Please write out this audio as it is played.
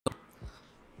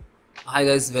Hi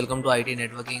guys, welcome to IT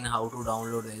Networking. How to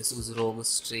download the Asus ROG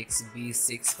STRIX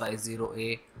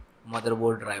B650A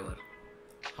motherboard driver.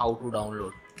 How to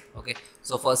download? Okay,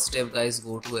 so first step, guys,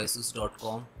 go to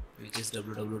asus.com, which is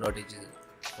www.it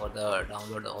for the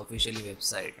download the officially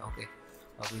website. Okay,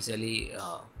 officially.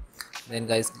 Then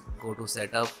guys, go to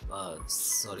setup.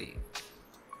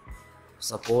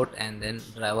 Support, and then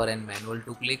driver and manual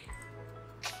to click.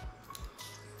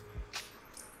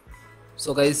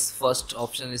 So guys, first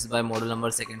option is by model number,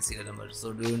 second serial number.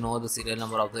 So do you know the serial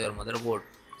number of your motherboard?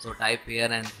 So type here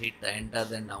and hit enter,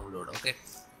 then download. Okay,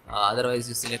 otherwise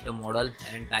you select a model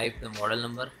and type the model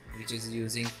number, which is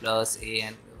using plus a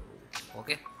and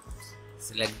okay,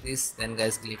 select this. Then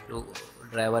guys, click to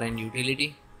driver and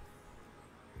utility.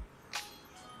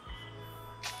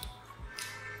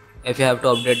 If you have to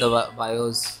update the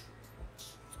BIOS,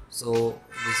 so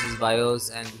this is BIOS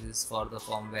and this is for the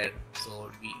firmware.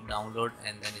 So download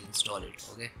and then install it.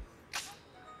 Okay,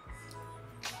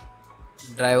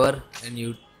 driver and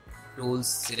you tools,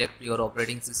 select your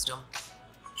operating system.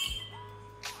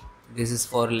 This is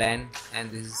for LAN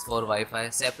and this is for Wi-Fi.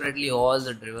 Separately all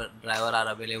the driver are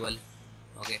available.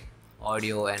 Okay,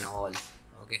 audio and all.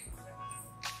 Okay,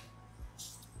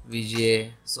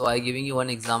 VGA. So I giving you one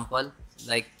example,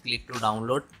 like click to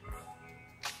download,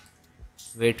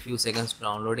 wait few seconds to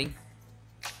downloading,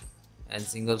 and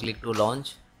single click to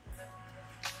launch,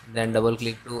 then double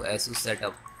click to Asus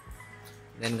setup,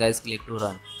 then guys click to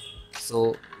run.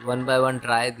 So one by one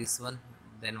try this one,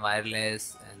 then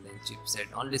wireless and then chipset.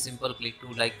 Only simple click to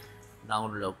like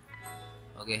download.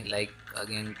 Okay, like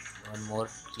again one more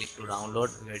click to download,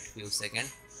 wait few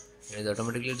seconds, it is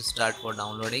automatically to start for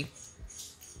downloading.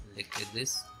 Click with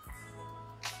this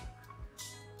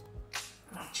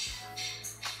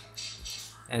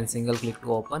and single click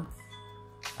to open.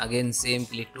 Again same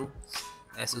click to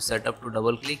Asus setup to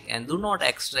double click and do not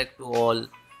extract to all.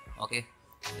 Okay,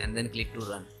 and then click to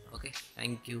run. Okay,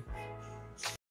 thank you.